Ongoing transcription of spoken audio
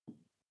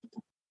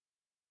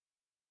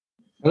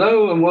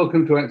Hello and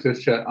welcome to Access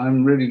Chat.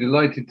 I'm really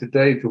delighted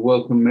today to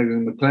welcome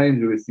Megan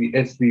McLean, who is the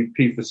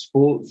SVP for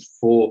Sports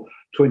for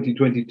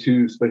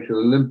 2022 Special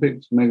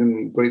Olympics.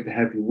 Megan, great to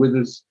have you with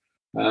us.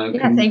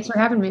 Thanks for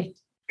having me.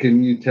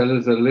 Can you tell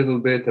us a little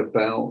bit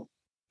about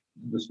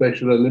the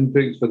Special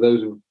Olympics for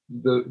those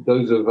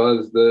of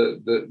us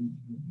that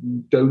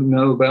don't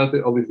know about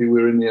it? Obviously,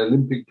 we're in the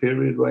Olympic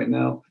period right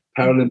now,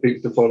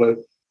 Paralympics to follow.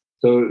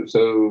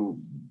 So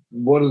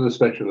what are the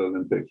Special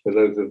Olympics for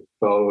those of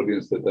our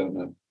audience that don't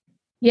know?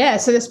 Yeah,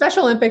 so the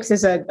Special Olympics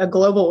is a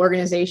global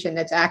organization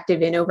that's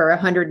active in over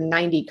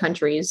 190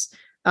 countries.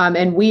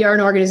 And we are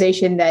an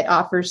organization that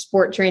offers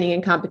sport training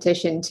and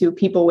competition to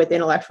people with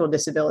intellectual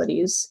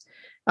disabilities.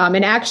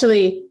 And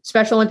actually,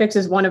 Special Olympics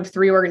is one of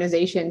three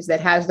organizations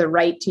that has the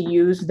right to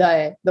use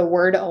the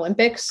word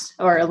Olympics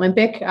or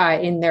Olympic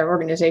in their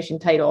organization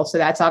title. So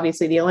that's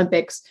obviously the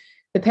Olympics,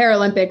 the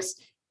Paralympics,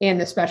 and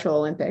the Special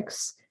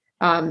Olympics.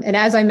 And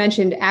as I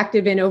mentioned,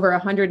 active in over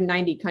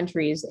 190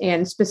 countries,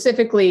 and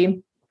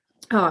specifically,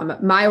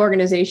 my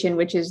organization,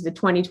 which is the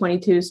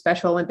 2022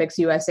 Special Olympics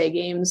USA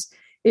Games,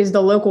 is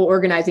the local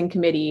organizing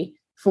committee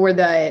for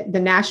the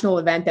national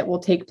event that will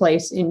take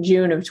place in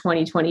June of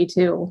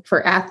 2022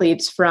 for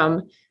athletes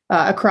from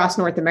across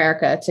North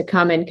America to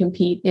come and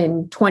compete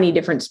in 20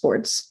 different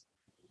sports.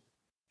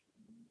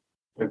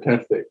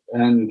 Fantastic.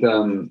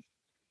 And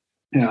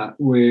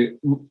we're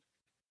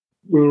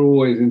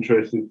always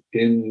interested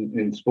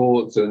in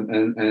sports,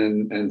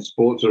 and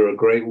sports are a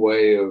great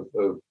way of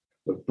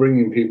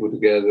bringing people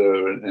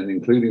together and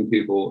including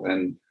people.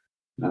 And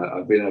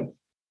I've been a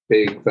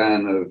big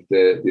fan of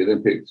the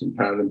Olympics and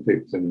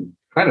Paralympics, and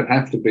kind of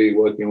have to be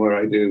working where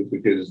I do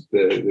because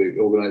the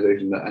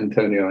organization that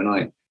Antonio and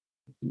I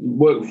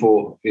work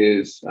for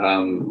is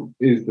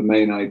the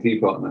main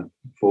IT partner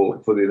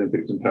for the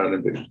Olympics and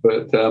Paralympics.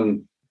 But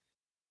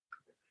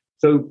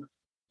so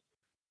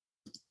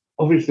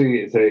obviously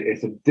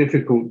it's a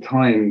difficult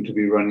time to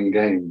be running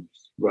games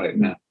right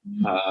now.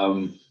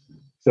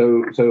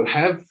 So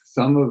have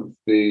some of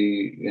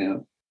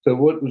the, so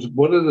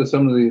what are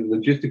some of the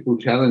logistical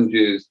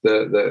challenges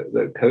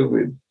that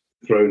COVID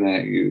thrown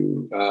at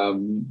you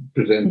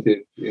presented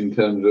in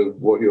terms of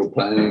what you're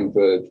planning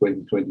for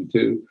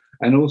 2022?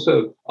 And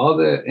also, are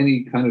there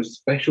any kind of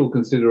special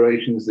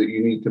considerations that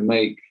you need to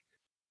make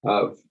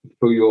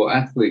for your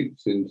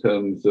athletes in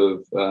terms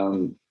of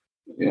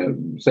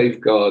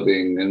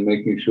safeguarding and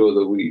making sure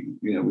that we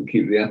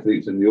keep the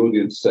athletes and the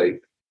audience safe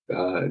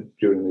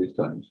during these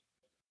times?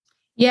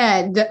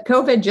 Yeah,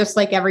 COVID, just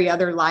like every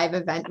other live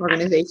event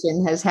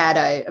organization, has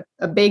had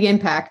a big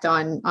impact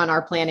on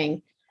our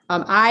planning.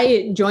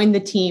 I joined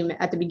the team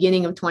at the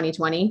beginning of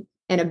 2020,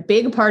 and a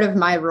big part of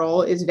my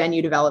role is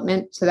venue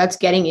development. So that's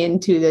getting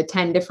into the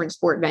 10 different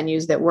sport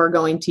venues that we're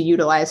going to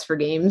utilize for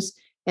games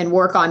and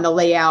work on the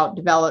layout,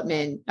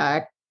 development,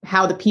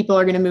 how the people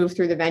are going to move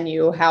through the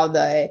venue, how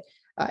the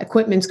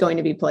equipment's going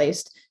to be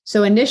placed.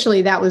 So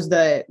initially, that was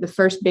the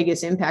first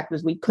biggest impact,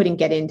 was we couldn't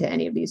get into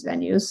any of these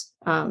venues.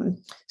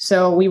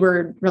 So we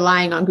were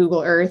relying on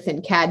Google Earth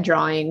and CAD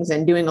drawings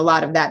and doing a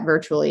lot of that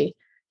virtually.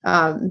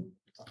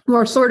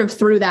 We're sort of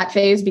through that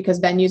phase because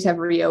venues have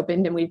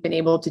reopened and we've been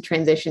able to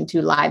transition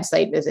to live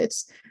site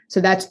visits.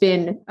 So that's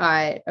been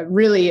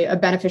really a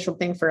beneficial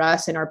thing for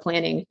us in our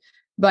planning.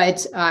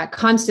 But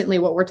constantly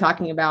what we're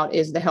talking about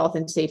is the health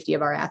and safety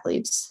of our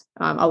athletes.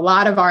 A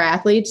lot of our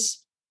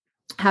athletes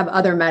have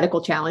other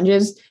medical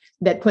challenges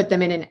that put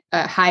them in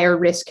a higher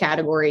risk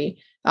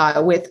category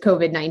with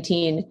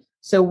COVID-19.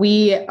 So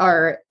we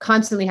are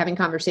constantly having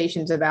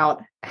conversations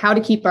about how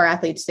to keep our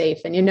athletes safe.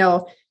 And,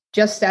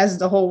 just as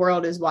the whole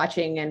world is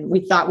watching, and we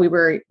thought we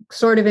were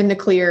sort of in the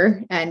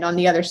clear, and on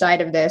the other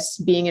side of this,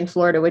 being in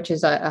Florida, which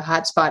is a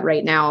hot spot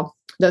right now,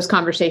 those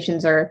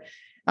conversations are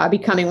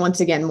becoming once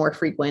again more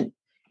frequent.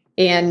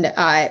 And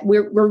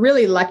we're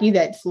really lucky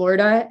that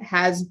Florida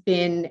has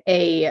been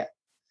a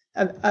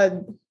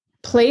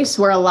place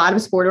where a lot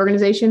of sport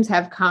organizations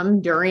have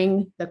come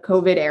during the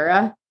COVID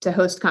era to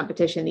host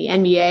competition. The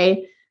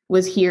NBA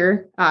was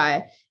here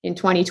in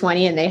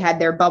 2020, and they had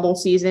their bubble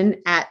season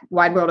at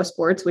Wide World of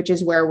Sports, which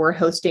is where we're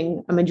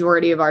hosting a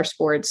majority of our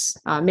sports.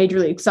 Major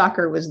League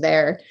Soccer was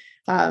there.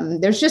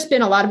 There's just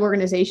been a lot of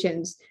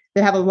organizations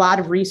that have a lot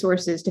of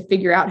resources to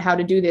figure out how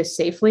to do this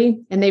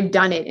safely, and they've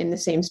done it in the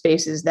same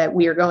spaces that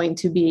we are going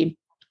to be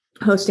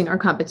hosting our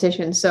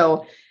competition.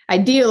 So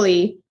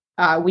ideally,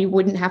 we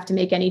wouldn't have to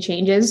make any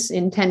changes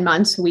in 10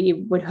 months. We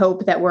would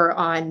hope that we're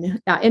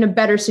in a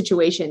better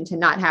situation to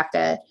not have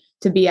to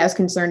be as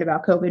concerned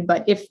about COVID.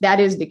 But if that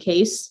is the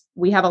case,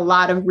 we have a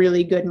lot of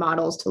really good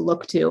models to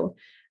look to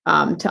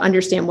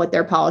understand what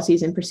their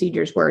policies and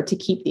procedures were to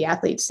keep the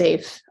athletes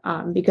safe.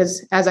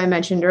 Because as I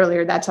mentioned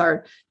earlier, that's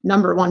our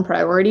number one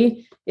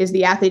priority, is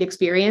the athlete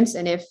experience.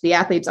 And if the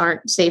athletes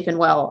aren't safe and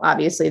well,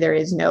 obviously there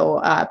is no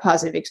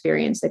positive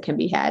experience that can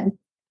be had.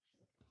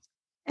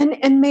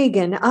 And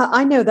Megan,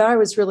 I know that I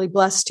was really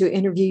blessed to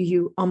interview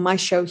you on my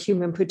show,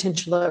 Human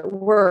Potential at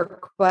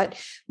Work, but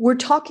we're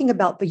talking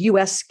about the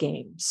U.S.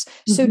 Games.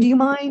 So do you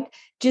mind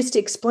just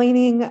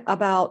explaining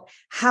about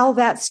how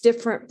that's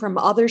different from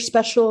other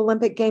Special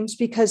Olympic Games?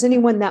 Because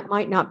anyone that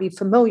might not be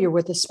familiar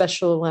with the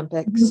Special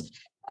Olympics,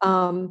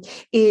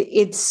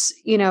 it's,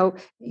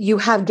 you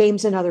have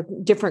games in other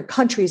different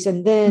countries,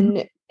 and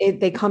then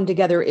they come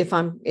together. If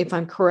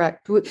I'm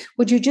correct,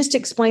 would you just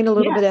explain a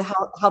little bit of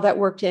how that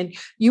worked? And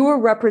you were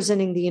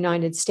representing the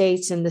United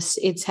States, and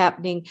it's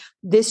happening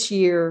this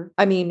year.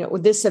 I mean,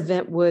 this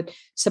event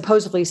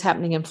supposedly is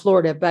happening in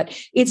Florida, but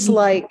it's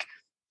like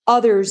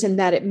others in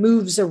that it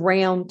moves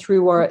around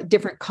through our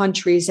different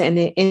countries and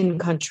in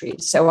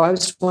countries. So I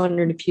was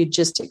wondering if you'd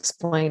just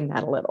explain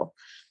that a little.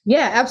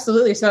 Yeah,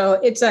 absolutely. So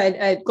it's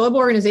a global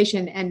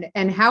organization,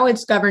 and how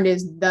it's governed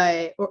is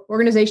the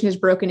organization is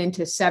broken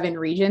into 7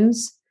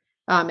 regions.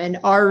 And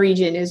our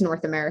region is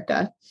North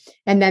America.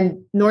 And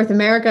then North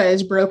America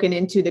is broken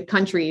into the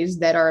countries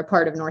that are a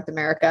part of North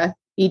America,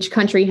 each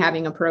country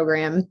having a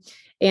program.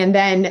 And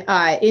then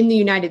in the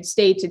United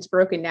States, it's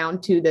broken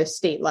down to the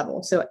state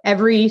level. So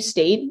every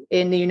state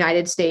in the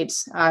United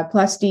States,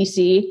 plus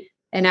DC,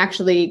 and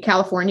actually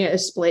California,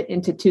 is split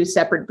into 2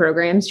 separate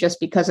programs just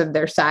because of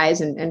their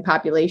size and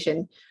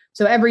population.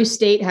 So every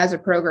state has a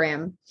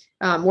program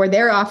where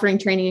they're offering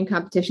training and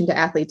competition to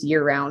athletes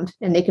year round,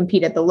 and they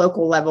compete at the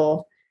local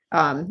level,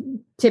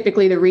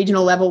 typically the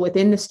regional level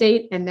within the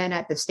state, and then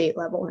at the state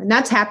level. And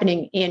that's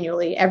happening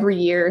annually every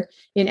year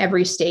in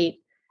every state.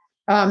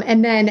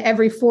 And then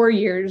every 4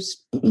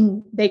 years,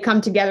 they come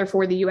together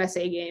for the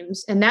USA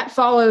Games. And that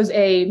follows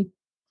a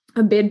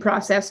bid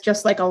process,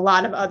 just like a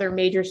lot of other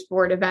major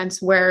sport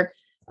events, where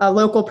a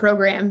local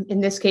program,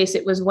 in this case,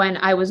 it was when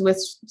I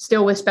was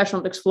still with Special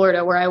Olympics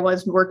Florida, where I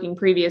was working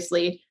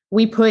previously,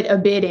 we put a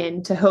bid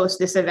in to host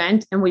this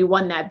event, and we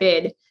won that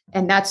bid.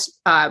 And that's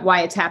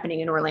why it's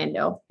happening in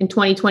Orlando. In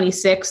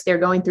 2026, they're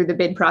going through the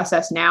bid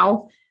process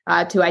now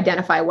to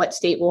identify what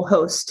state will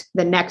host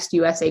the next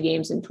USA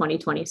Games in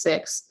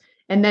 2026.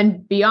 And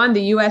then beyond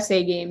the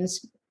USA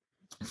Games,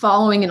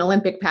 following an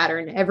Olympic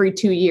pattern every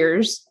 2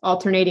 years,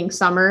 alternating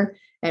summer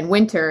and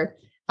winter,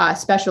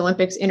 Special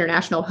Olympics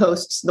International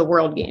hosts the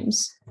World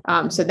Games.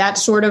 So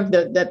that's sort of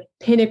the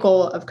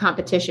pinnacle of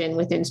competition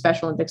within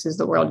Special Olympics is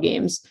the World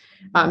Games.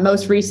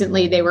 Most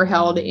recently, they were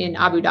held in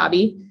Abu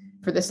Dhabi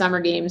for the Summer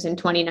Games in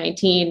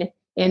 2019,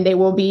 and they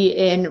will be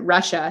in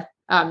Russia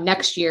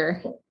next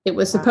year. It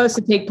was supposed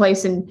to take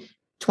place in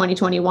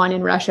 2021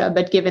 in Russia,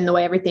 but given the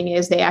way everything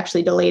is, they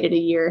actually delayed it a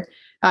year.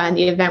 And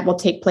the event will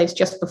take place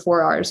just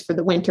before ours for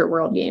the Winter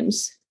World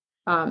Games.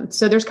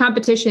 So there's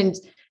competitions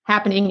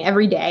happening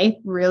every day,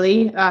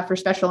 really, for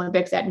Special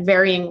Olympics at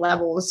varying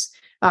levels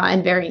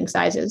and varying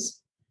sizes.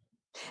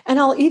 And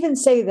I'll even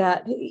say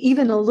that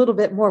even a little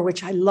bit more,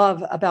 which I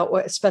love about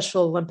what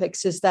Special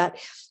Olympics is that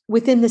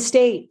within the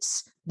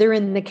states, they're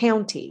in the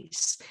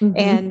counties.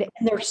 And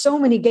there are so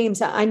many games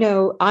that I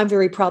know. I'm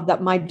very proud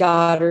that my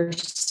daughter,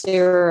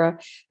 Sarah,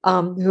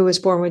 who was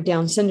born with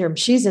Down syndrome,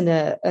 she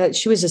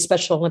was a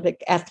Special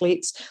Olympic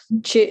athlete.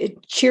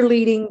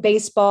 Cheerleading,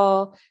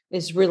 baseball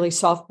is really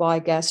softball, I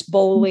guess,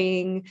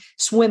 bowling,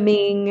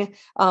 swimming.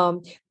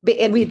 And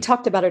we had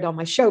talked about it on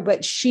my show,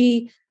 but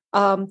she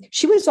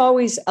was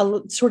always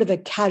sort of a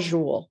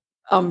casual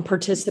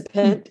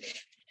participant.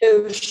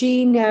 So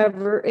she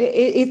never,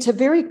 it's a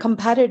very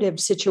competitive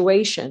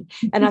situation.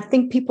 And I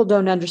think people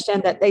don't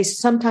understand that. They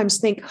sometimes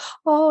think,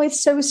 oh,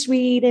 it's so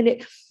sweet.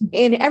 And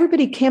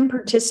everybody can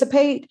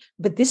participate,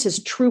 but this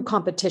is true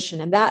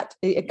competition. And that,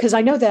 because I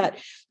know that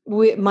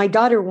my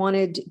daughter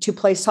wanted to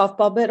play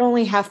softball, but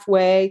only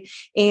halfway.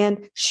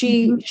 And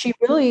she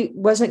really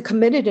wasn't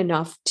committed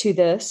enough to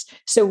this.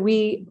 So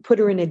we put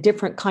her in a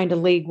different kind of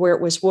league where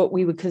it was what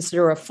we would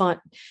consider a fun,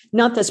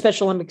 not that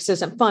Special Olympics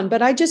isn't fun,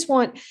 but I just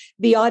want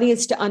the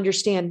audience to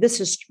understand this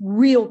is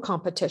real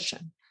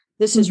competition.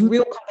 This is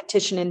real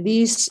competition. And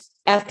these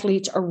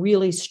athletes are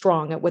really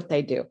strong at what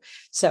they do.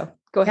 So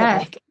go ahead.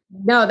 Mike.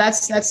 No,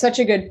 that's such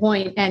a good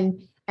point.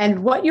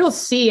 And what you'll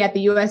see at the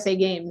USA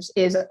Games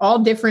is all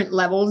different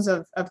levels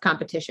of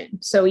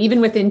competition. So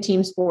even within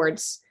team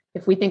sports,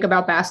 if we think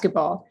about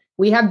basketball,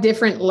 we have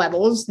different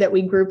levels that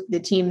we group the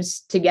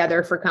teams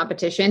together for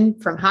competition,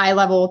 from high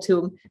level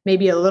to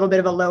maybe a little bit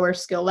of a lower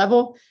skill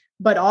level.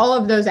 But all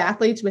of those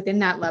athletes within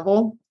that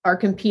level are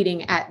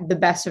competing at the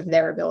best of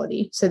their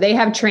ability. So they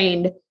have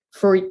trained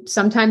for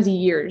sometimes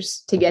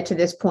years to get to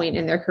this point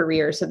in their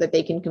career so that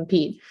they can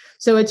compete.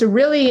 So it's a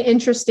really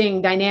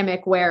interesting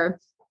dynamic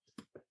where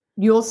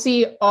you'll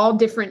see all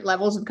different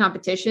levels of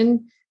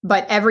competition,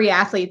 but every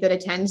athlete that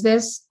attends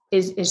this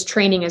is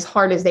training as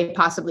hard as they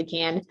possibly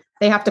can.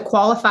 They have to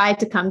qualify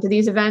to come to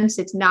these events.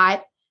 It's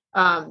not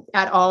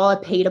at all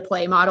a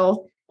pay-to-play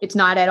model. It's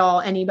not at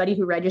all anybody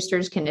who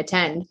registers can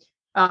attend.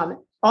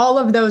 All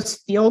of those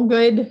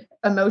feel-good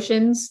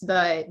emotions,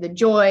 the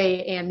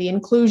joy and the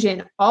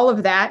inclusion, all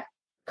of that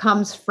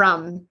comes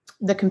from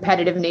the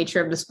competitive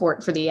nature of the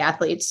sport for the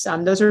athletes.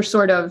 Those are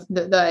sort of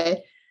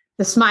the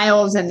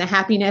smiles and the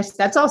happiness.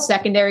 That's all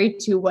secondary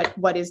to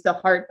what is the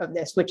heart of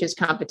this, which is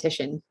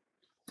competition.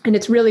 And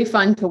it's really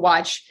fun to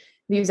watch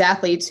these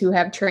athletes who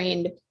have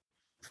trained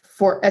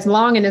for as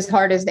long and as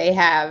hard as they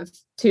have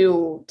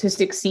to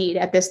succeed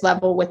at this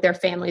level with their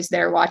families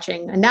there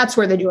watching. And that's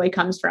where the joy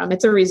comes from.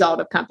 It's a result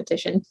of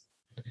competition.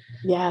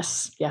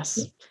 Yes.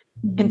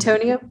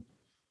 Antonio?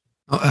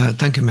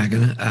 Thank you,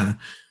 Megan.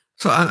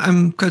 So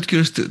I'm quite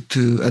curious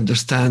to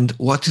understand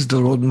what is the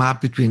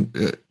roadmap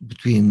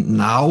between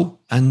now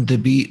and the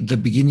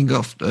beginning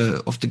of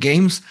the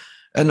games,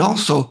 and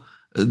also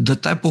the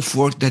type of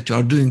work that you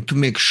are doing to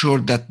make sure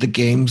that the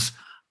games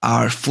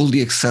are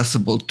fully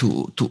accessible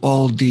to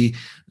all the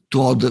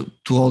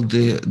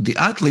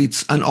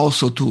athletes, and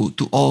also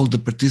to all the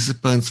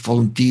participants,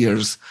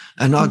 volunteers,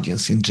 and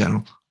audience in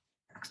general.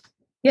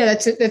 Yeah,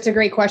 that's a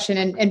great question.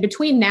 And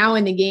between now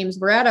and the games,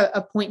 we're at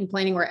a point in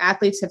planning where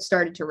athletes have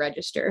started to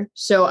register.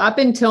 So up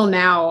until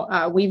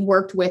now, we've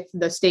worked with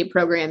the state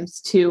programs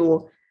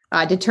to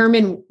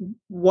determine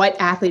what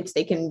athletes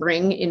they can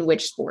bring in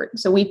which sport.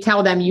 So we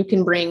tell them you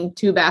can bring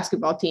 2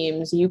 basketball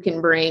teams, you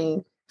can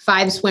bring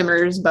 5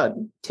 swimmers, but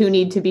 2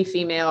 need to be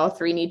female,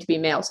 3 need to be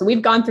male. So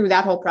we've gone through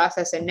that whole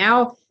process, and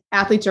now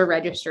athletes are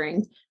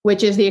registering,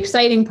 which is the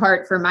exciting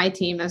part for my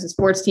team as a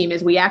sports team.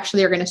 Is we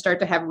actually are going to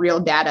start to have real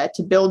data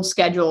to build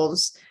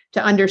schedules,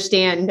 to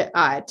understand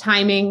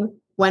timing,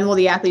 when will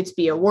the athletes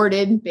be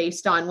awarded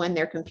based on when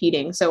they're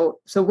competing. So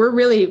we're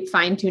really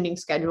fine tuning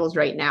schedules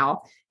right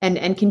now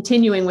and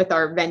continuing with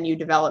our venue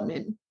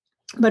development.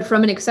 But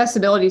from an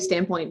accessibility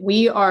standpoint,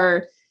 we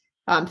are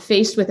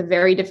faced with a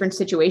very different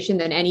situation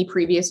than any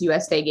previous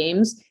USA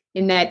Games,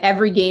 in that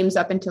every games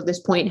up until this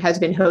point has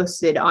been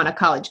hosted on a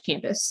college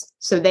campus.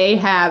 So they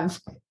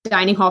have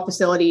dining hall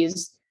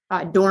facilities,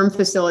 dorm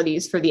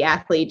facilities for the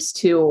athletes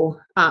to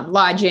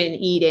lodge in,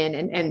 eat in,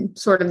 and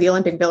sort of the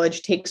Olympic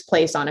Village takes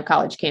place on a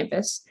college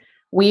campus.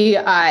 We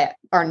are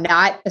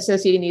not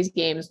associating these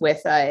games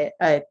with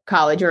a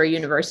college or a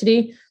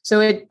university. So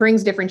it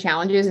brings different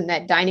challenges in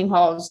that dining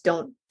halls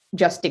don't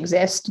just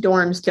exist,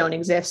 dorms don't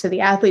exist. So the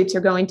athletes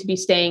are going to be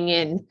staying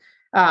in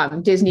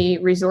Disney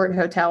resort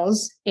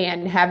hotels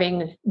and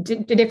having a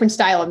different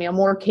style of meal,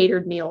 more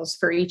catered meals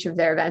for each of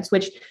their events,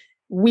 which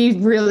we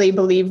really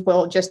believe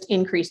will just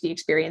increase the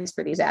experience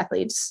for these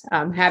athletes.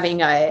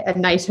 Having a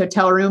nice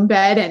hotel room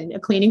bed and a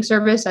cleaning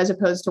service, as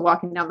opposed to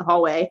walking down the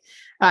hallway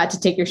to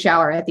take your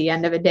shower at the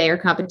end of a day or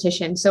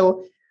competition.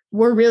 So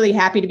we're really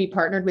happy to be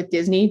partnered with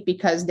Disney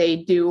because they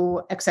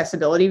do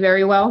accessibility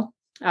very well.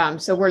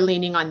 So we're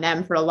leaning on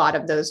them for a lot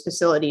of those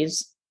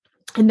facilities.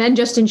 And then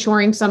just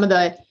ensuring some of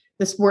the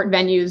sport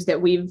venues that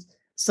we've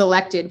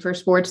selected for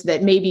sports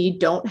that maybe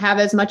don't have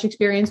as much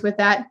experience with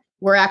that,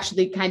 we're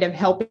actually kind of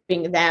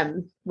helping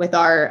them with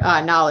our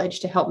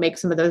knowledge to help make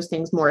some of those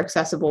things more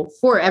accessible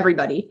for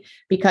everybody.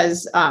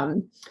 Because,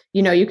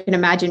 you can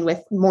imagine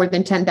with more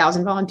than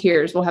 10,000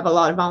 volunteers, we'll have a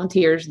lot of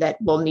volunteers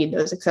that will need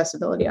those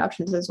accessibility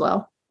options as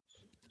well.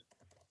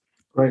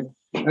 Right.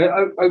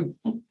 I've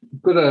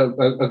got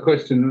a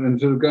question, and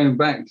sort of going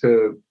back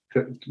to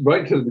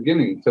right to the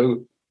beginning.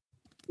 So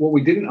what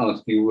we didn't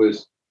ask you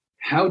was,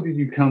 how did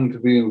you come to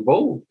be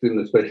involved in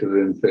the Special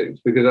Olympics?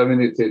 Because I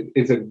mean,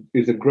 it's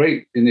a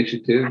great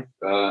initiative,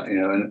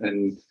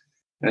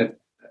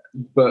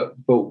 but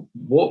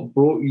what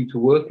brought you to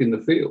work in the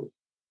field?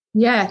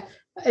 Yeah,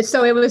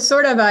 so it was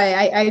sort of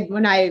I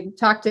when I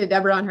talked to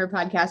Deborah on her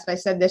podcast, I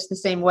said this the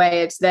same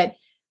way. It's that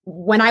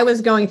when I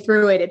was going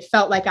through it, it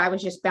felt like I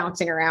was just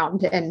bouncing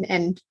around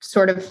and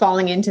sort of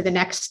falling into the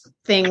next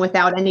thing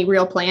without any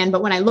real plan.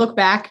 But when I look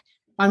back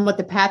on what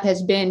the path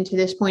has been to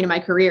this point in my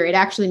career, it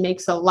actually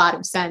makes a lot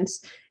of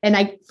sense.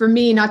 And for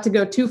me, not to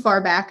go too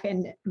far back,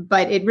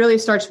 but it really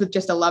starts with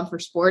just a love for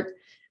sport.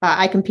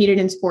 I competed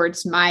in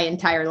sports my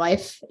entire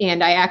life,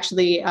 and I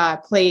actually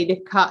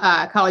played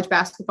college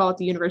basketball at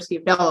the University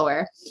of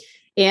Delaware.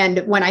 And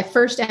when I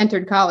first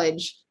entered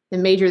college, the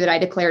major that I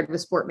declared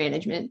was sport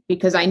management,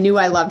 because I knew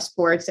I loved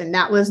sports, and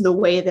that was the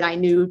way that I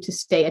knew to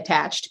stay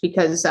attached,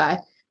 because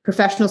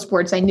professional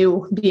sports, I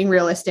knew, being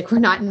realistic,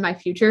 were not in my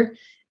future.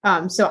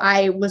 So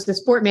I was the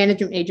sport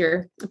management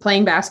major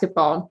playing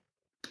basketball.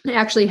 I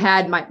actually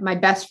had my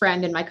best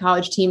friend and my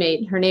college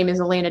teammate. Her name is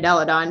Elena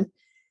Deladon,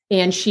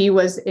 and she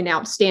was an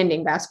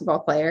outstanding basketball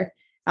player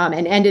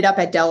and ended up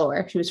at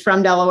Delaware. She was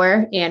from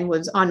Delaware and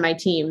was on my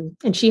team.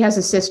 And she has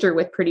a sister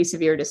with pretty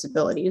severe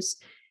disabilities.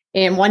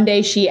 And one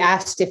day she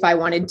asked if I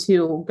wanted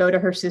to go to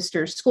her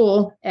sister's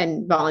school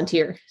and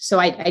volunteer. So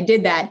I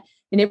did that.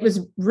 And it was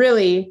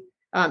really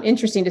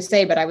interesting to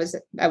say, but I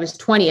was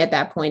 20 at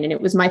that point, and it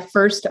was my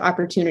first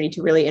opportunity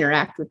to really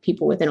interact with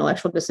people with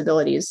intellectual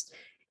disabilities.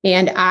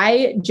 And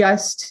I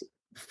just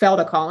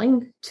felt a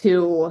calling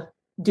to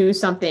do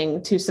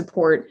something to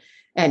support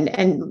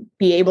and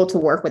be able to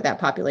work with that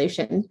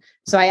population.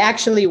 So I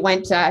actually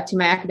went to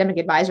my academic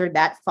advisor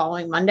that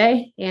following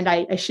Monday, and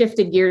I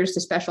shifted gears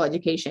to special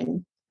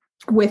education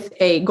with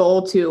a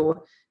goal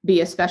to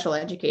be a special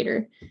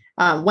educator.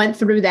 Went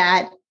through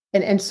that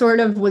and sort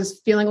of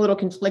was feeling a little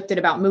conflicted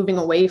about moving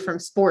away from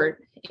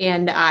sport.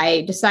 And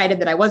I decided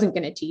that I wasn't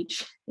going to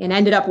teach, and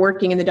ended up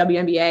working in the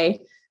WNBA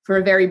for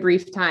a very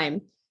brief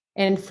time.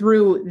 And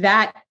through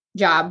that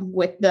job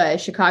with the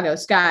Chicago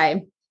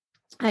Sky,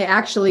 I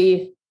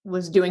actually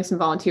was doing some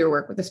volunteer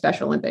work with the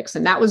Special Olympics.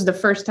 And that was the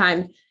first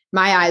time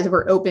my eyes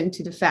were open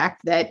to the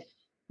fact that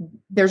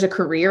there's a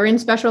career in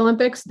Special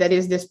Olympics that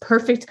is this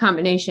perfect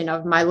combination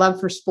of my love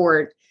for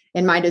sport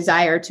and my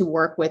desire to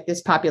work with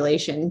this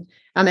population.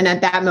 And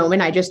at that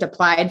moment, I just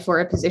applied for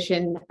a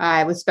position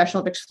with Special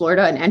Olympics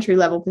Florida, an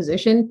entry-level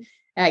position.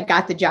 I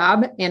got the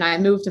job and I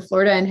moved to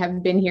Florida and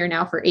have been here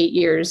now for 8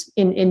 years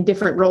in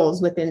different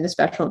roles within the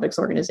Special Olympics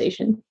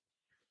organization.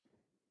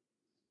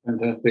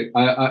 Fantastic.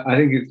 I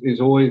think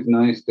it's always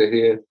nice to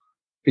hear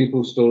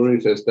people's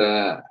stories as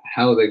to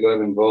how they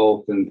got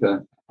involved and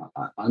to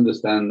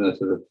understand the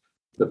sort of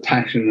the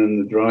passion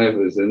and the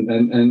drivers.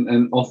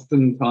 And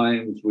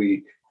oftentimes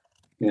we,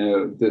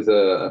 there's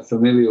a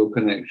familial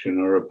connection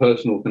or a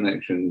personal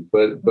connection,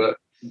 but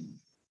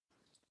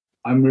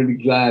I'm really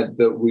glad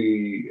that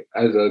we,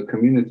 as a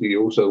community,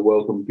 also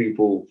welcome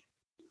people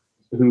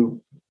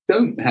who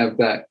don't have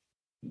that,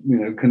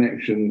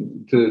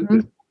 connection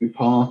to be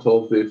part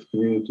of this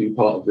community,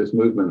 part of this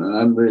movement. And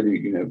I'm really,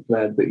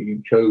 glad that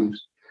you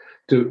chose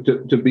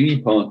to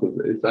be part of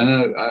this. I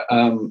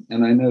know,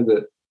 and I know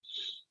that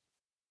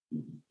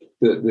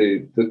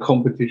the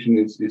competition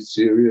is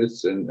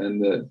serious,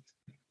 and that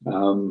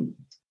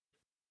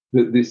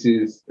this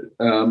is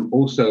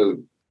also.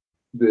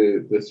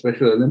 The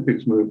Special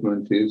Olympics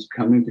movement is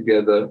coming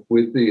together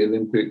with the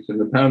Olympics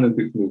and the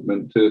Paralympics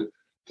movement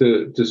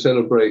to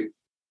celebrate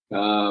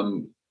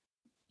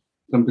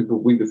something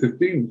called We the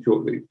 15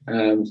 shortly.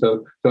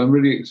 So I'm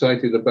really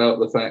excited about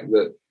the fact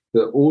that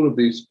all of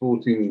these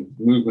sporting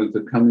movements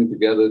are coming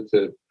together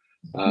to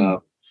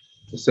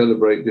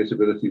celebrate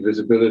disability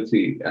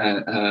visibility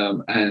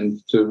and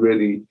to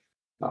really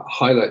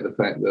highlight the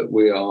fact that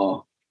we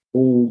are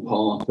all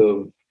part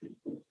of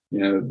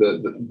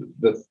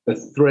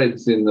the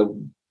threads in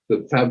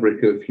the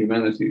fabric of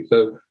humanity.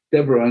 So,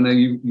 Deborah, I know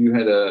you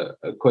had a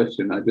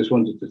question. I just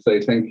wanted to say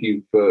thank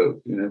you for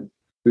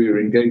your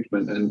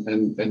engagement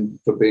and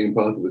for being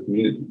part of the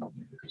community.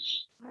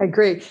 I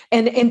agree.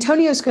 And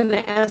Antonio's going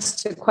to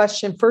ask a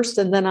question first,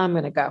 and then I'm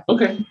going to go.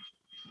 Okay.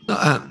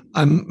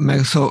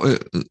 So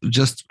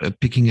just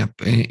picking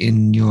up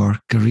in your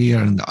career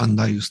and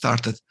how you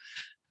started.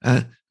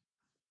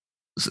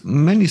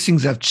 Many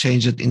things have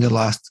changed in the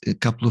last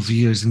couple of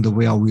years in the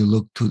way how we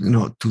look to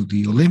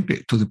the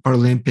Olympic, to the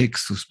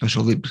Paralympics, to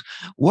Special Olympics.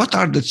 What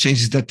are the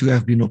changes that you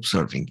have been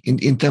observing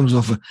in terms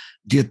of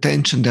the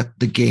attention that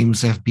the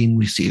games have been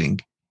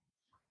receiving?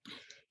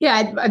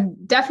 Yeah, I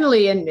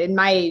definitely in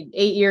my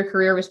 8-year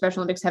career with Special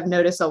Olympics have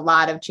noticed a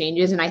lot of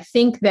changes. And I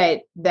think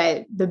that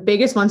the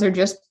biggest ones are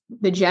just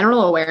the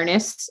general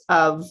awareness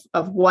of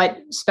what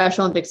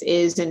Special Olympics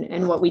is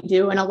and what we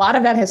do. And a lot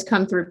of that has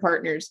come through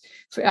partners.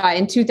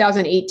 In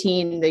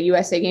 2018, the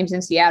USA Games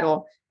in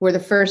Seattle were the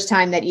first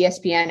time that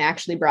ESPN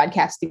actually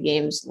broadcast the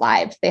games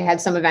live. They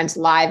had some events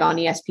live on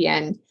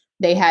ESPN.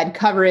 They had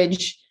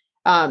coverage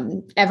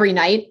every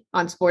night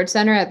on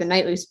SportsCenter at the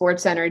nightly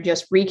SportsCenter,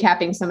 just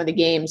recapping some of the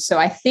games. So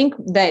I think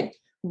that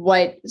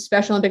what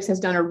Special Olympics has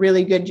done a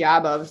really good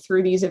job of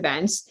through these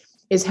events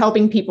is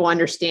helping people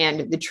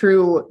understand the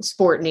true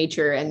sport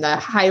nature and the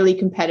highly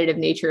competitive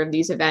nature of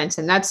these events.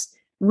 And that's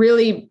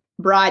really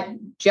brought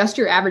just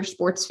your average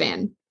sports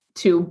fan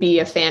to be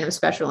a fan of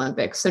Special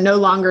Olympics. So no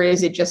longer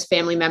is it just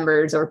family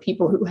members or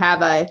people who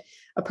have a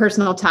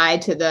personal tie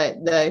to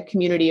the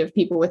community of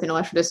people with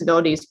intellectual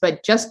disabilities,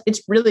 but just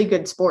it's really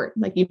good sport.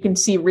 Like you can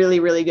see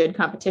really, really good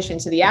competition.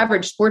 So the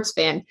average sports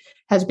fan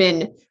has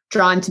been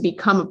drawn to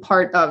become a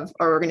part of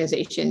our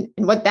organization.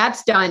 And what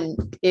that's done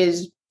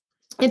is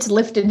it's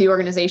lifted the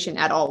organization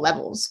at all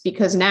levels,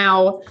 because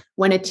now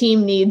when a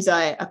team needs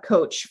a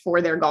coach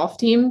for their golf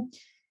team,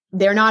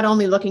 they're not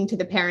only looking to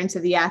the parents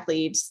of the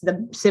athletes,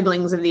 the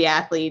siblings of the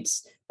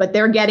athletes, but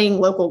they're getting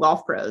local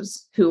golf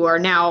pros who are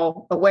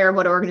now aware of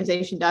what our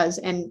organization does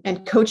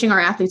and coaching our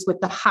athletes with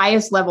the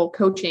highest level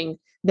coaching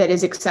that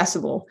is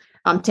accessible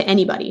to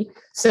anybody.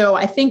 So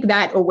I think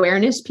that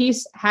awareness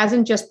piece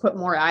hasn't just put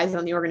more eyes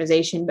on the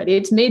organization, but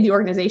it's made the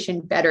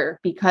organization better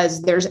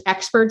because there's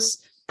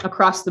experts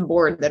across the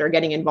board that are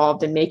getting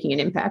involved and making an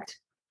impact.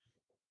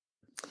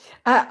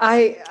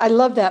 I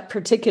love that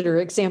particular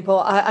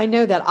example. I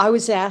know that I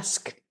was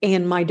asked,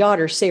 and my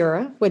daughter,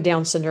 Sarah, with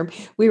Down syndrome,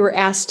 we were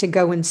asked to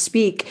go and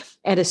speak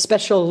at a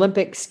Special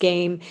Olympics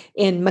game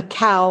in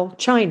Macau,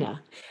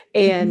 China.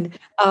 And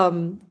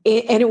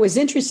it was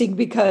interesting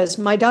because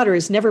my daughter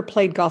has never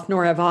played golf,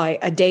 nor have I,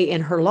 a day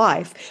in her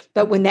life.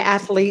 But when the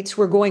athletes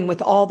were going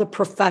with all the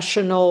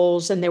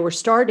professionals and they were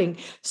starting,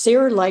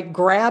 Sarah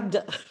grabbed,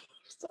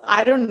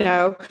 I don't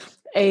know,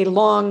 a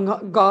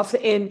long golf,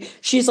 and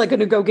she's going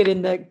to go get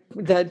in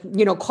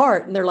the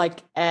cart, and they're like,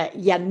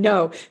 yeah,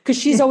 no, because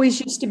she's always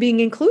used to being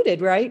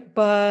included, right?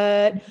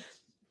 But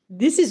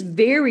this is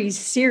very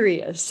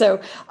serious.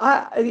 So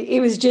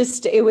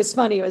it was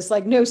funny. It was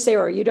like, no,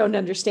 Sarah, you don't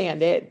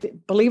understand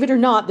it. Believe it or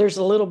not, there's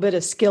a little bit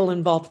of skill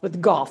involved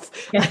with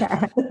golf.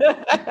 But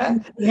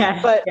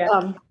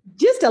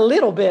just a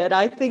little bit.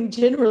 I think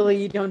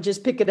generally you don't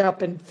just pick it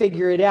up and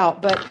figure it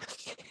out. But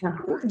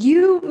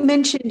You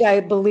mentioned, I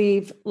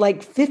believe,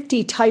 like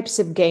 50 types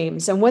of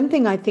games. And one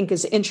thing I think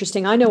is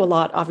interesting, I know a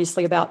lot,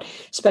 obviously, about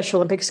Special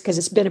Olympics because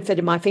it's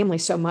benefited my family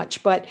so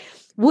much. But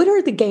what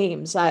are the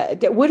games?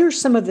 What are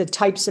some of the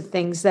types of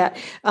things that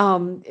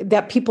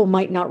that people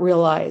might not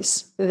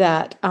realize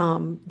that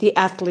the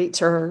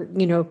athletes are,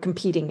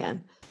 competing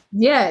in?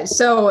 Yeah.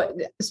 So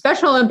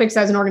Special Olympics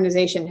as an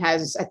organization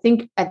has, I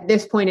think at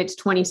this point, it's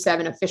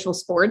 27 official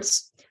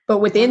sports. But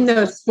within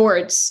those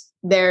sports,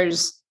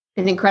 there's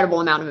an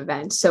incredible amount of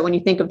events. So when you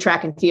think of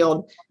track and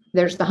field,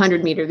 there's the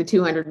 100-meter, the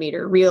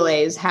 200-meter,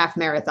 relays, half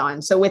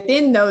marathon. So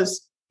within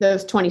those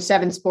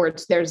 27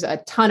 sports, there's a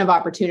ton of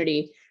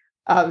opportunity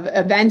of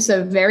events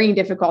of varying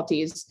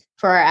difficulties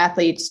for our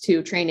athletes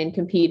to train and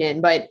compete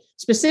in. But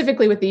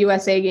specifically with the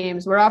USA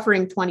Games, we're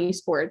offering 20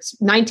 sports,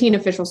 19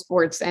 official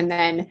sports, and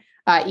then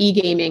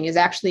e-gaming is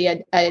actually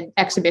an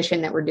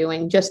exhibition that we're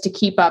doing just to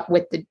keep up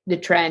with the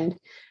trend.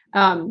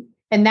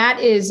 And that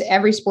is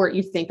every sport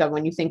you think of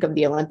when you think of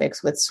the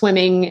Olympics, with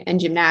swimming and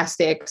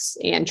gymnastics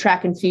and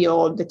track and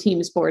field, the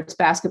team sports,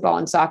 basketball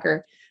and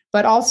soccer.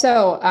 But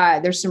also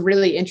there's some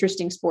really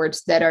interesting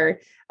sports that are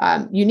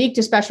unique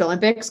to Special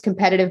Olympics.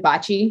 Competitive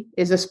bocce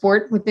is a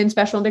sport within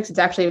Special Olympics. It's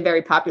actually a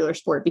very popular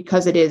sport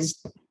because it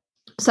is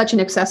such an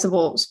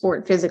accessible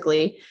sport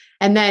physically.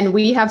 And then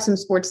we have some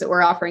sports that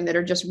we're offering that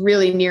are just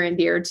really near and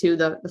dear to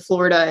the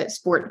Florida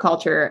sport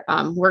culture.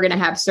 We're going to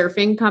have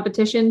surfing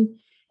competition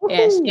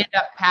and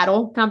stand-up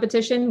paddle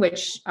competition,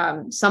 which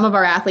some of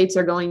our athletes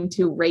are going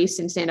to race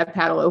and stand-up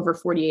paddle over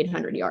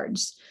 4,800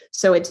 yards.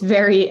 So it's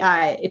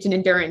it's an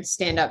endurance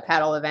stand-up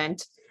paddle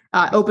event.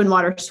 Open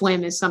water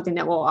swim is something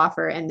that we'll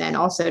offer, and then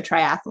also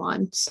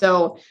triathlon.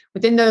 So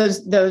within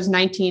those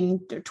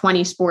 19 to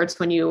 20 sports,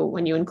 when you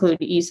include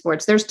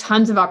esports, there's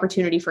tons of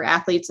opportunity for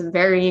athletes of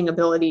varying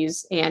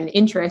abilities and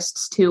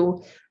interests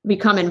to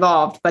become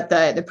involved. But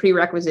the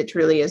prerequisite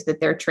really is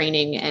that they're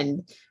training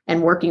and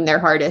working their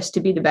hardest to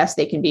be the best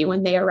they can be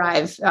when they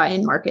arrive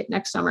in market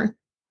next summer.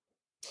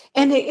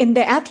 And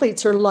the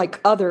athletes are like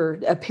other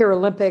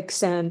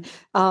Paralympics and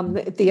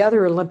the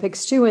other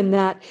Olympics too, in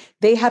that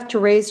they have to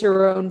raise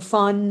their own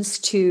funds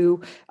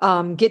to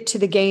get to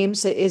the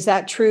games. Is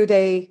that true?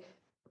 They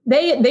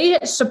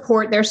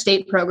support their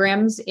state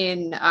programs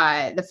in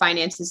the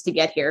finances to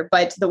get here.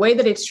 But the way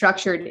that it's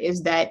structured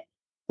is that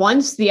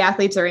once the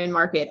athletes are in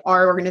market,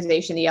 our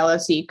organization, the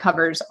LOC,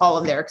 covers all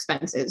of their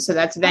expenses. So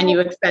that's venue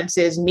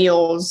expenses,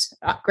 meals,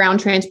 ground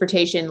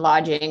transportation,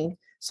 lodging,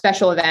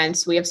 special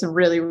events. We have some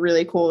really,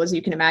 really cool, as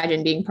you can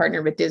imagine, being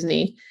partnered with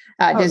Disney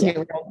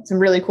World, some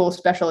really cool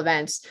special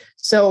events.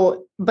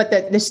 So,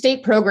 but the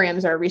state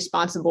programs are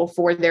responsible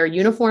for their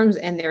uniforms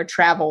and their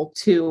travel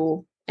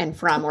to and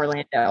from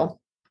Orlando.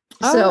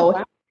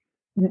 Wow.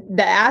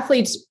 The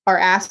athletes are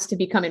asked to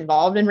become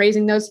involved in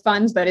raising those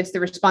funds, but it's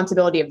the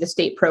responsibility of the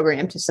state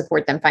program to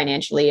support them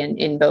financially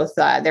in both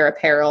their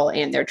apparel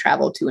and their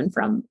travel to and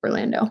from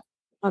Orlando.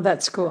 Oh,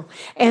 that's cool.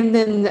 And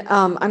then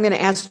I'm going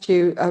to ask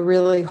you a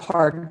really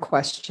hard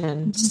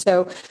question.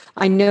 So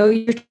I know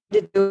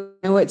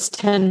it's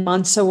 10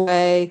 months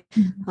away.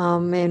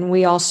 And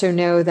we also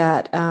know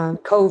that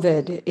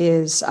COVID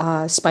is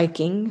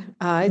spiking.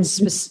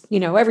 It's,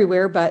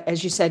 everywhere. But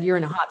as you said, you're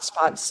in a hot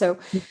spot. So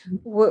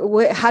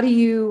how do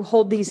you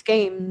hold these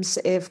games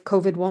if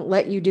COVID won't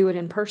let you do it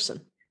in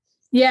person?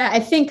 Yeah, I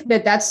think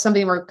that's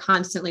something we're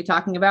constantly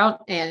talking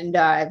about. And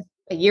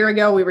a year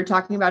ago, we were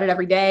talking about it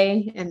every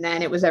day, and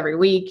then it was every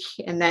week,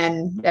 and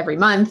then every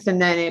month,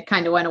 and then it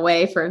kind of went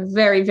away for a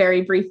very,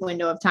 very brief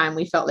window of time.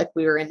 We felt like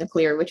we were in the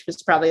clear, which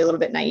was probably a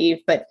little bit naive,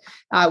 but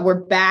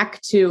we're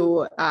back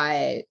to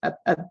a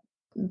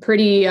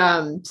pretty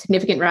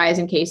significant rise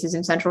in cases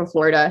in Central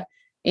Florida,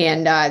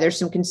 and there's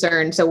some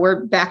concern. So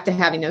we're back to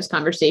having those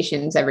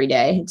conversations every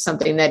day. It's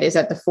something that is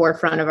at the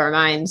forefront of our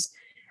minds.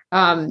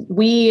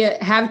 We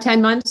have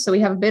 10 months, so we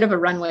have a bit of a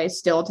runway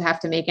still to have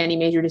to make any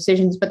major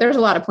decisions, but there's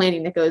a lot of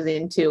planning that goes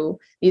into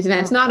these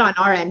events, not on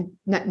our end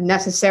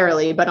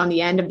necessarily, but on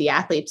the end of the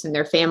athletes and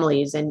their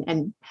families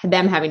and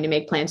them having to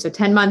make plans. So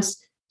 10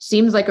 months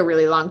seems like a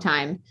really long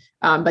time,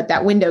 but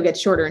that window gets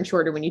shorter and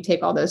shorter when you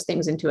take all those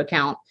things into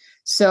account.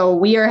 So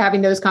we are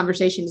having those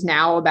conversations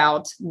now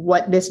about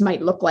what this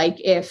might look like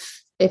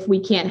if we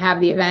can't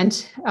have the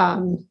event.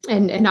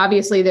 And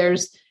obviously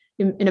there's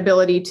an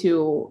ability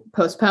to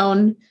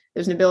postpone.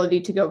 There's an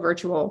ability to go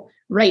virtual.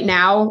 Right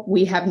now,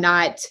 we have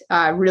not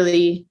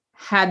really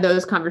had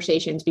those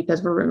conversations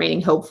because we're remaining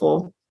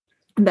hopeful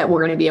that we're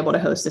going to be able to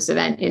host this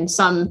event in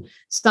some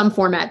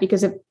format,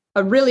 because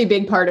a really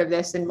big part of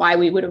this and why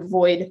we would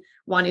avoid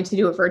wanting to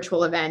do a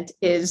virtual event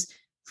is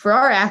for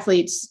our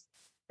athletes,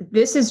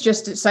 this is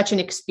just such an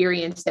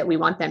experience that we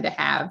want them to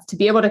have, to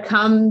be able to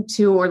come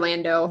to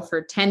Orlando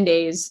for 10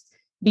 days,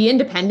 be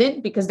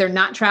independent because they're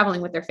not traveling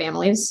with their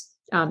families.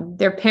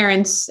 Their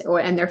parents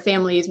and their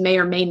families may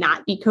or may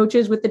not be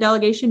coaches with the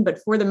delegation,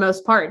 but for the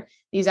most part,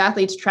 these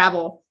athletes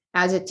travel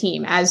as a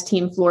team, as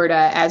Team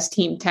Florida, as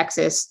Team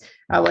Texas,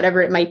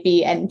 whatever it might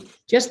be. And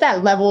just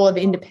that level of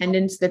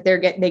independence that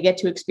they get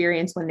to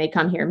experience when they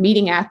come here,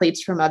 meeting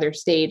athletes from other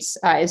states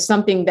is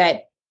something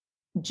that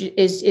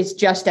is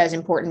just as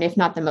important, if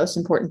not the most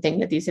important thing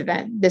that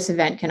this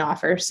event can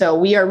offer. So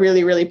we are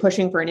really, really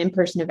pushing for an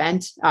in-person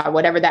event,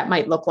 whatever that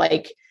might look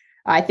like.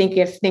 I think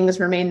if things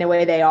remain the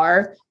way they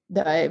are,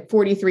 the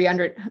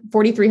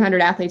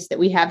 4,300 athletes that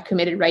we have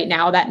committed right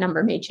now, that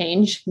number may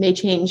change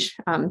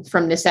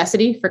from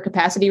necessity for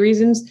capacity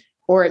reasons,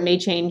 or it may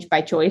change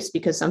by choice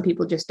because some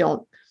people just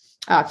don't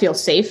feel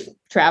safe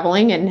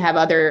traveling and have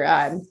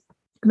other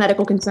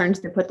medical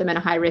concerns that put them in a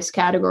high risk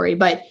category.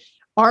 But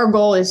our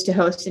goal is to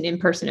host an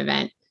in-person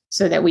event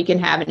so that we can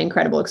have an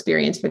incredible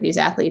experience for these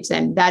athletes,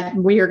 and that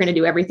we are going to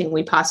do everything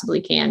we possibly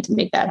can to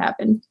make that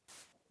happen.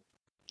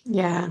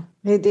 Yeah,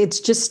 it's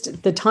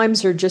just, the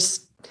times are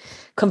just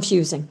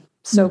confusing,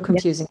 so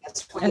confusing,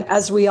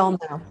 as we all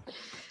know.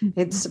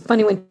 It's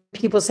funny when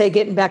people say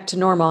getting back to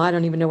normal. I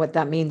don't even know what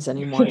that means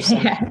anymore.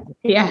 So.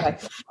 Yeah.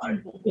 I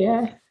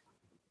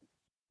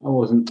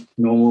wasn't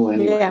normal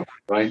anyway,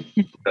 right?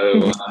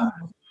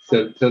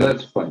 So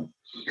that's fine.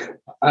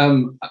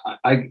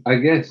 I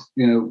guess,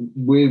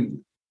 with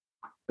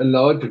a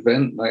large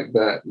event like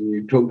that,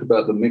 you talked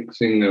about the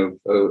mixing of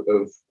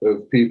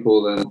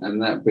people and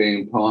that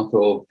being part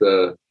of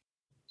the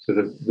sort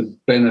of the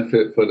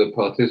benefit for the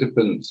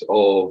participants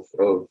of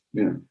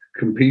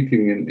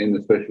competing in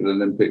the Special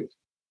Olympics.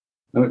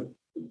 I mean,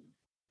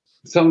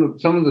 some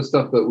of the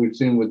stuff that we've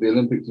seen with the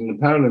Olympics and the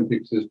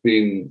Paralympics has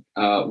been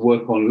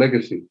work on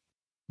legacy.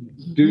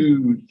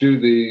 Do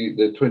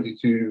the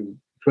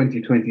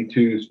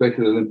 2022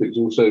 Special Olympics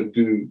also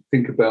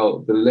think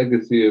about the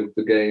legacy of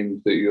the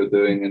games that you're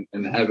doing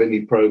and have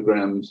any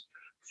programs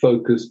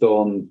focused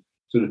on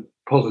sort of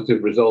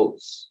positive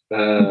results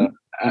and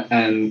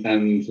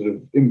sort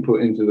of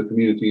input into the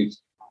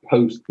communities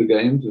post the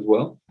games as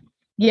well?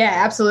 Yeah,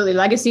 absolutely.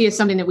 Legacy is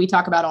something that we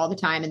talk about all the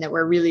time and that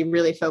we're really,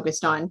 really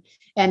focused on.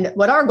 And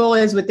what our goal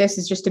is with this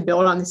is just to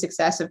build on the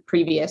success of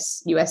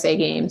previous USA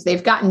Games.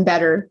 They've gotten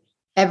better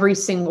every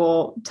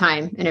single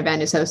time an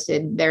event is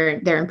hosted.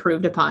 They're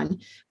improved upon.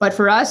 But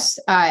for us,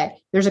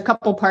 there's a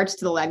couple parts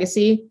to the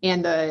legacy.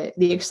 And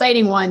the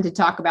exciting one to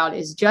talk about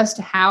is just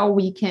how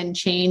we can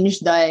change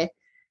the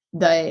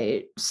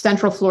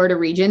Central Florida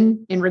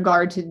region in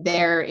regard to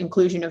their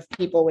inclusion of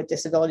people with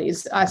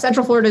disabilities.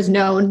 Central Florida is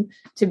known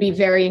to be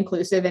very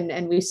inclusive,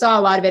 and we saw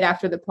a lot of it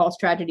after the Pulse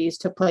tragedies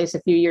took place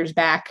a few years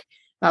back.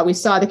 We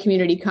saw the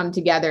community come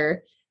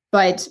together.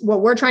 But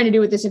what we're trying to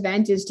do with this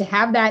event is to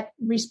have that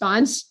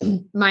response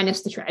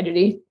minus the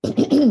tragedy.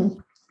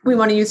 We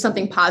want to use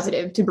something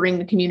positive to bring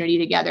the community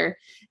together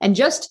and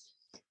just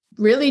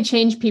really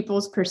change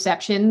people's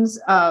perceptions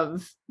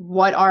of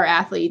what our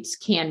athletes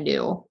can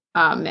do.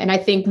 And I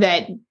think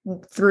that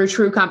through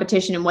true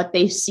competition and what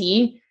they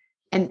see,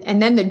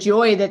 and then the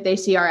joy that they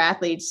see our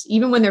athletes,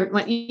 even when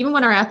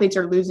our athletes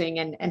are losing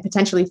and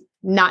potentially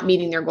not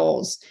meeting their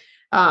goals,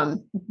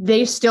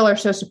 they still are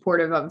so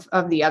supportive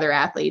of the other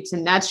athletes.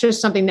 And that's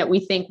just something that we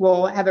think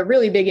will have a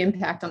really big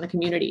impact on the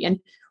community. And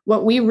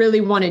what we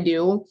really want to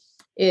do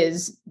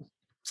is,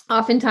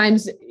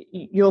 oftentimes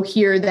you'll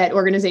hear that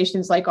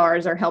organizations like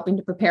ours are helping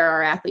to prepare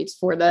our athletes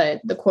for the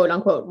quote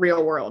unquote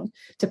real world,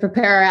 to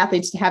prepare our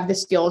athletes to have the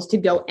skills to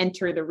go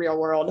enter the real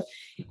world.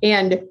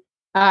 And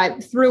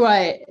through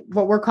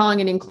what we're calling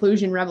an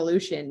inclusion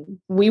revolution,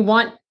 we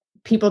want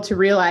people to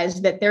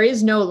realize that there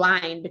is no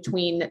line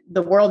between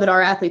the world that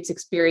our athletes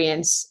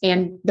experience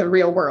and the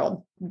real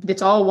world.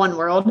 It's all one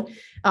world.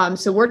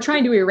 So we're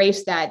trying to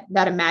erase that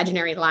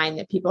imaginary line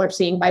that people are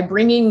seeing by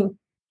bringing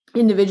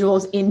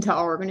individuals into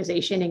our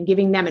organization and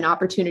giving them an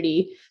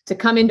opportunity to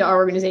come into our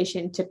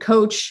organization to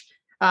coach.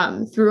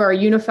 Through our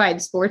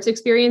unified sports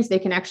experience, they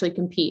can actually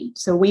compete.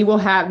 So we will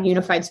have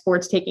unified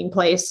sports taking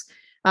place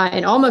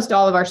in almost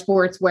all of our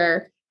sports,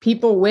 where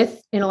people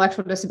with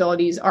intellectual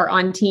disabilities are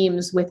on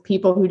teams with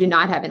people who do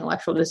not have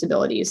intellectual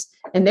disabilities,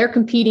 and they're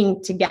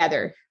competing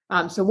together.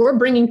 So we're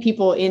bringing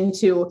people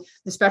into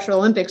the Special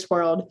Olympics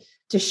world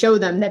to show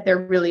them that there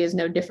really is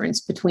no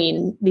difference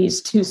between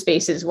these two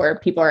spaces where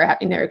people are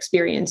having their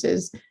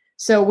experiences.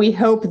 So we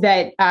hope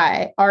that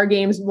our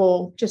games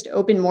will just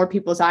open more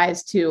people's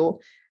eyes to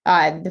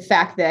the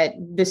fact that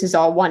this is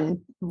all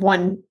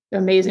one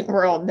amazing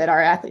world that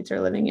our athletes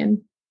are living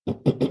in.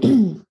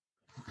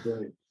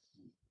 Right.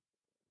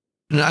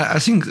 I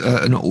think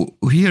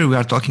here we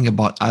are talking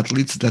about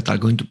athletes that are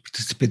going to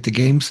participate in the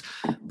games,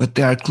 but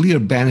there are clear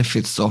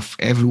benefits of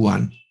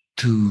everyone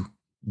to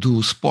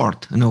do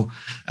sport, and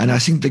I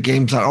think the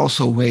games are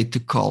also a way to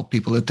call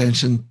people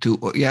attention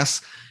to,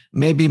 yes,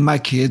 maybe my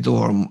kid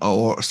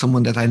or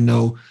someone that I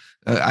know,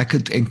 I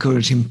could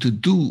encourage him to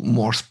do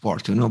more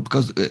sport,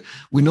 because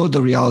we know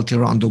the reality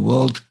around the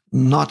world.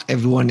 Not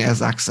everyone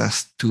has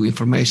access to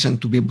information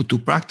to be able to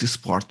practice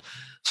sport.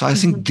 So I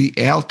think the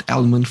health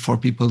element for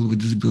people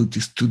with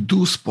disabilities to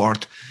do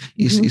sport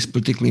is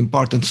particularly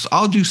important. So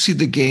how do you see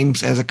the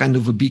games as a kind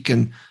of a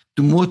beacon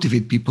to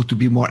motivate people to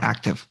be more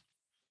active?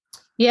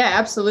 Yeah,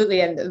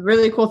 absolutely. And the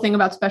really cool thing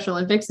about Special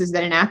Olympics is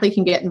that an athlete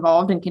can get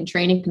involved and can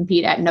train and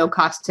compete at no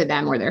cost to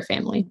them or their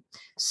family.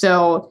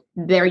 So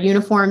their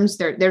uniforms,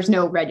 there's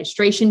no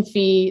registration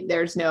fee,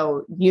 there's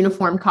no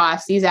uniform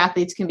cost. These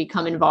athletes can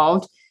become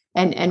involved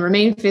and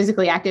remain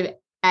physically active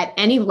at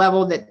any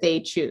level that they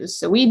choose.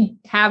 So we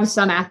have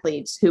some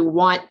athletes who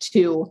want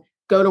to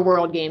go to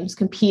World Games,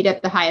 compete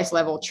at the highest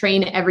level,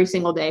 train every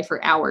single day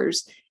for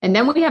hours. And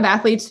then we have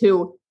athletes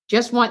who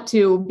just want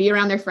to be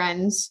around their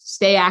friends,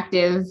 stay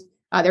active.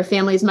 Their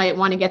families might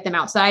want to get them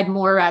outside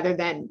more rather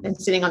than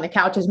sitting on the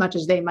couch as much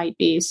as they might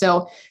be.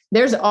 So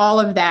there's all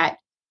of that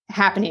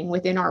happening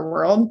within our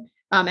world.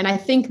 And I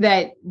think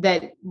that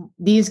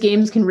these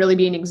games can really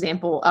be an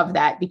example of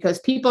that, because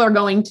people are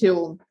going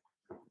to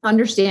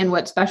understand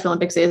what Special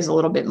Olympics is a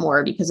little bit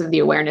more because of the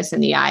awareness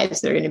and the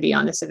eyes that are going to be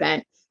on this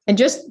event. And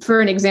just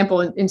for an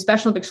example, in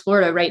Special Olympics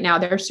Florida right now,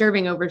 they're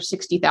serving over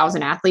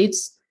 60,000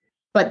 athletes,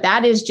 but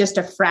that is just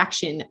a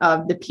fraction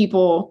of the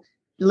people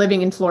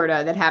living in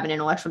Florida that have an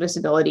intellectual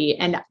disability.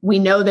 And we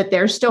know that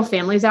there's still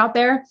families out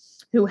there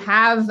who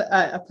have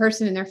a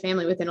person in their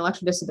family with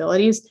intellectual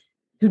disabilities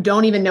who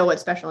don't even know what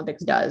Special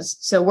Olympics does.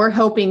 So we're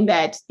hoping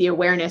that the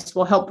awareness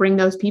will help bring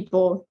those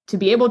people to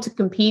be able to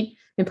compete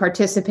and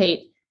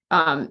participate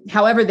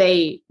however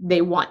they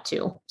want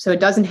to. So it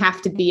doesn't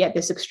have to be at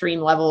this extreme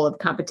level of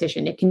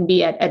competition. It can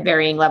be at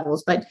varying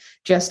levels, but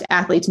just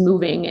athletes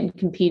moving and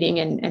competing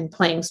and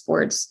playing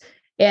sports.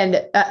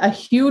 And a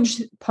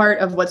huge part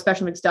of what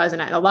Special Olympics does,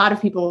 and a lot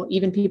of people,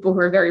 even people who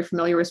are very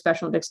familiar with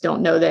Special Olympics,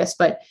 don't know this,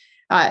 but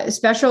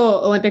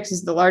Special Olympics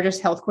is the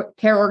largest health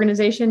care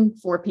organization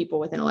for people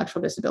with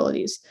intellectual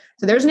disabilities.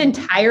 So there's an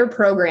entire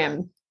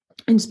program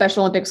in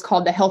Special Olympics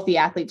called the Healthy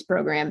Athletes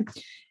Program.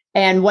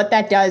 And what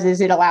that does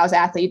is it allows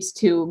athletes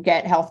to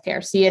get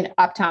healthcare, see an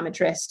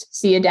optometrist,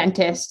 see a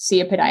dentist,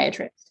 see a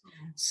podiatrist.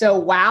 So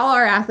while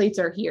our athletes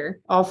are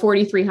here, all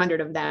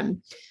 4,300 of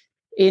them,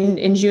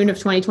 in June of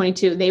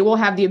 2022, they will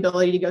have the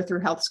ability to go through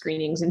health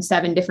screenings in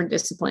 7 different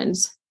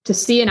disciplines, to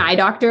see an eye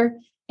doctor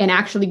and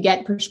actually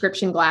get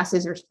prescription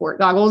glasses or sport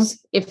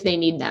goggles if they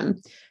need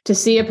them, to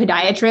see a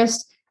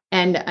podiatrist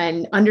and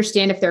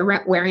understand if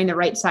they're wearing the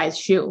right size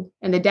shoe.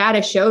 And the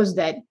data shows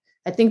that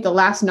I think the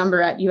last number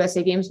at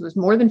USA Games was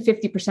more than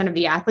 50% of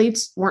the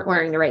athletes weren't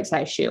wearing the right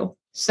size shoe.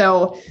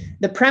 So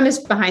the premise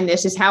behind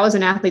this is, how is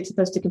an athlete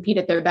supposed to compete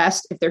at their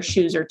best if their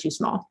shoes are too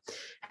small?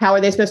 How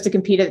are they supposed to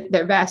compete at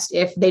their best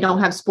if they don't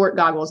have sport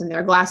goggles and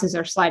their glasses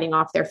are sliding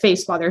off their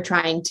face while they're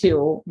trying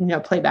to,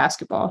 play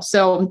basketball?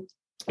 So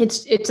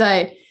it's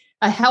a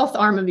health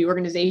arm of the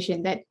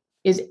organization that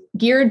is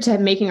geared to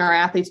making our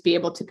athletes be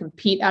able to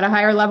compete at a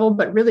higher level,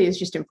 but really is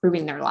just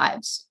improving their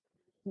lives.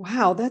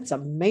 Wow, that's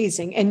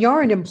amazing. And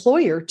you're an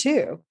employer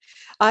too.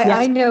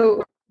 I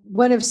know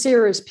one of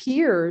Sarah's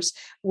peers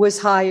was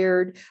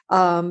hired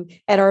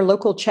at our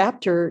local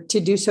chapter to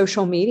do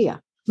social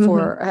media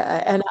for,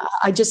 and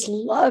I just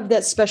love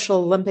that Special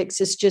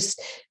Olympics is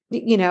just,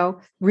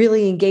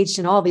 really engaged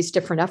in all these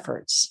different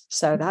efforts.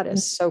 So that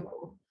is so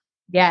cool.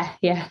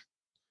 Yeah.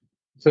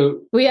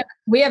 So we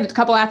have a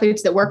couple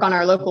athletes that work on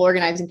our local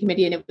organizing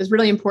committee, and it was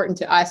really important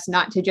to us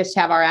not to just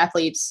have our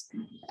athletes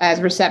as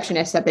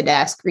receptionists at the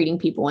desk greeting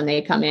people when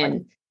they come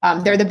in.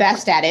 They're the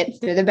best at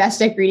it. They're the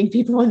best at greeting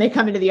people when they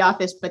come into the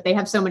office, but they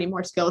have so many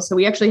more skills. So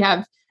we actually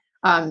have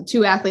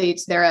 2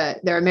 athletes. They're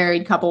a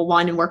married couple.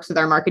 One works with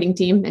our marketing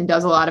team and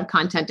does a lot of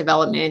content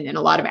development and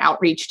a lot of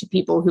outreach to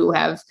people who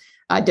have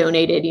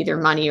donated either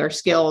money or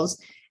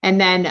skills. And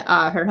then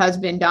her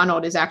husband,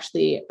 Donald, is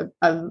actually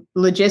a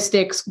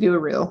logistics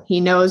guru.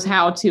 He knows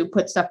how to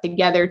put stuff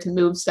together, to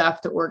move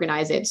stuff, to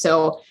organize it.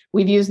 So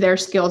we've used their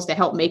skills to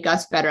help make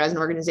us better as an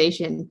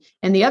organization.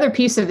 And the other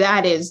piece of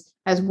that is,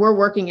 as we're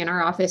working in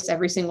our office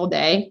every single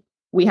day,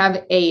 we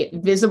have a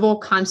visible,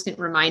 constant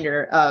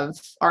reminder of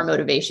our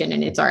motivation,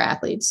 and it's our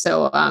athletes.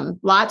 So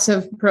lots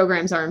of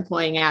programs are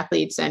employing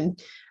athletes,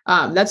 and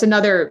that's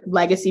another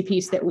legacy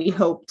piece that we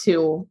hope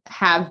to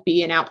have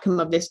be an outcome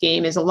of this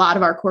game. Is a lot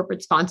of our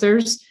corporate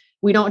sponsors,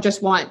 we don't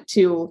just want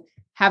to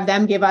have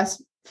them give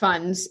us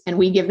funds and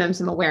we give them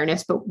some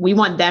awareness, but we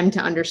want them to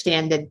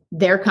understand that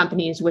their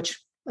companies, which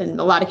in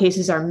a lot of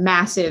cases are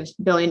massive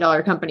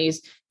billion-dollar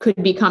companies,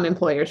 could become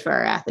employers for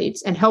our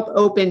athletes and help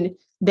open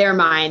their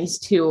minds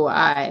to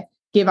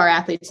give our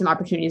athletes some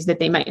opportunities that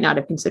they might not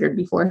have considered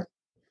before.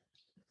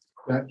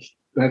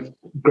 That's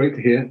great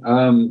to hear.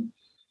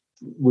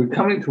 We're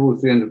coming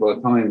towards the end of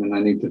our time, and I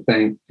need to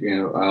thank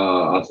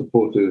our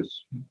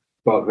supporters,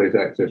 Barclays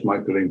Access,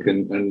 Microlink,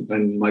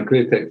 and my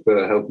ClearTech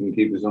for helping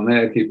keep us on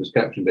air, keep us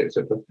captioned,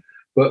 etc.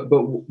 But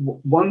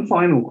one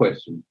final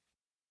question,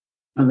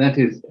 and that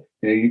is,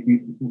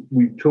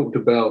 we talked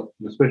about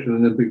the Special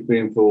Olympics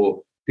being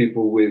for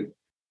people with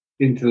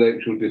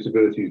intellectual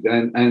disabilities,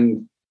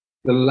 and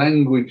the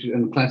language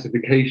and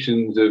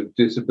classifications of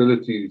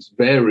disabilities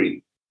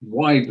vary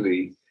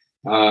widely.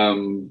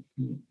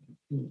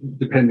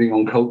 Depending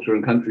on culture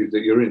and countries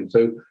that you're in.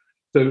 So,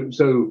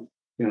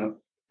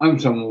 I'm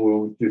someone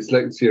with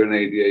dyslexia and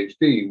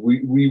ADHD.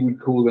 We would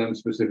call them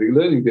specific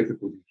learning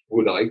difficulties.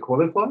 Would I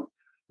qualify?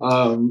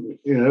 Or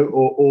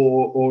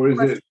is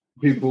it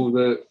people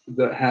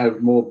that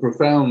have more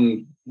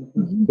profound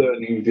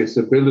learning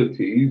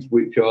disabilities,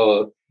 which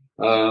are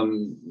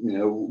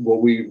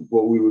what we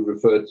would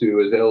refer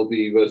to as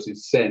LD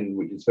versus SEN,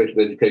 which is special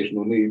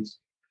educational needs.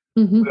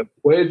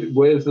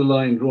 Where's the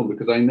line drawn?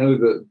 Because I know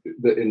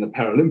that in the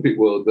Paralympic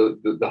world,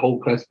 the whole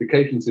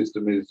classification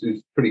system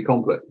is pretty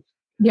complex.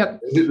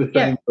 Yep. Is it the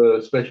same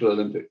for Special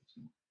Olympics?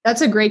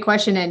 That's a great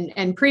question.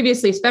 And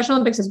previously, Special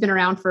Olympics has been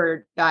around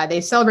for, they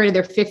celebrated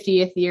their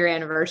 50th year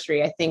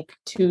anniversary, I think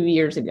 2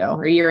 years ago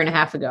or a year and a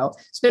half ago.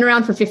 It's been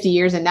around for 50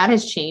 years, and that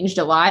has changed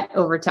a lot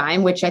over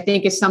time, which I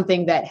think is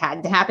something that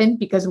had to happen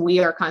because we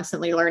are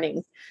constantly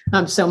learning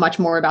so much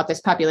more about this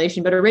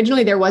population. But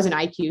originally there was an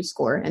IQ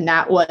score, and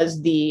that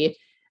was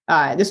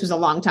this was a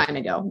long time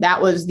ago.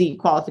 That was the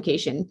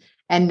qualification.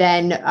 And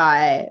then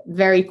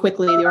very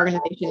quickly, the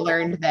organization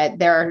learned that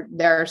there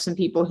are some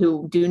people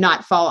who do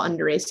not fall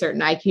under a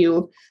certain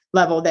IQ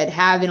level that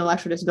have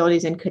intellectual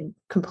disabilities and could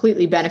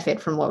completely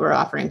benefit from what we're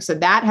offering. So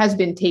that has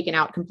been taken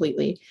out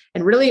completely.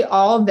 And really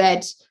all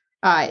that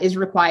is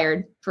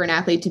required for an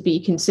athlete to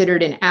be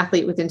considered an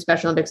athlete within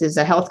Special Olympics is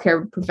a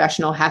healthcare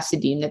professional has to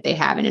deem that they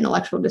have an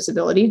intellectual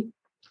disability.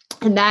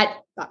 And that,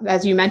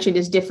 as you mentioned,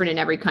 is different in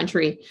every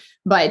country,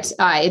 but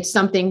it's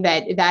something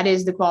that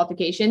is the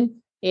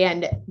qualification.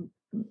 And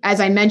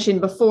as I mentioned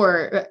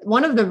before,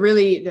 one of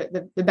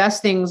the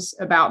best things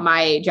about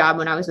my job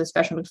when I was with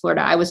Special Olympics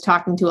Florida, I was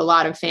talking to a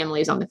lot of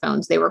families on the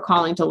phones. They were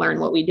calling to learn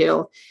what we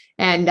do.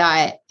 And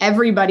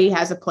everybody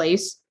has a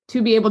place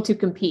to be able to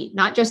compete,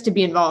 not just to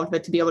be involved,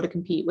 but to be able to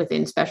compete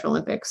within Special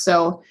Olympics.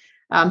 So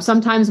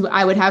sometimes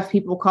I would have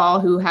people call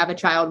who have a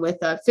child with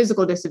a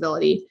physical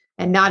disability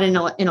and not an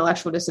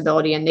intellectual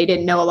disability, and they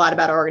didn't know a lot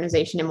about our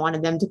organization and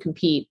wanted them to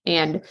compete.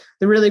 And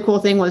the really cool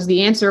thing was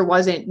the answer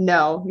wasn't,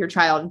 no, your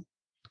child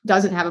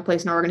doesn't have a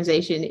place in our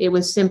organization. It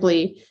was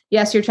simply,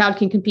 yes, your child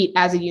can compete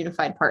as a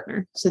unified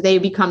partner. So they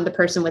become the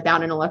person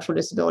without intellectual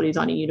disabilities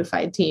on a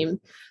unified team.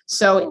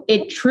 So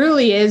it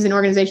truly is an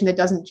organization that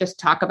doesn't just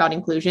talk about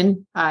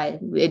inclusion.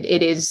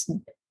 It is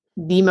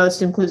the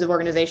most inclusive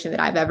organization that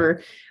I've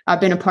ever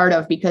been a part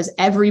of, because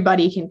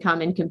everybody can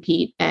come and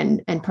compete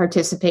and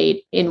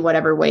participate in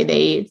whatever way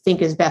they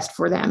think is best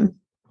for them.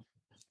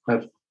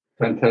 That's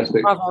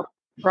fantastic.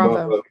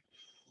 Bravo.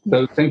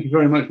 So thank you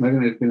very much,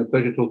 Megan. It's been a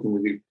pleasure talking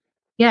with you.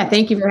 Yeah,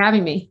 thank you for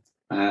having me.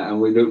 And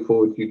we look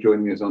forward to you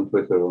joining us on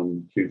Twitter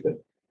on Tuesday.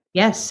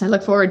 Yes, I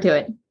look forward to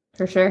it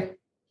for sure.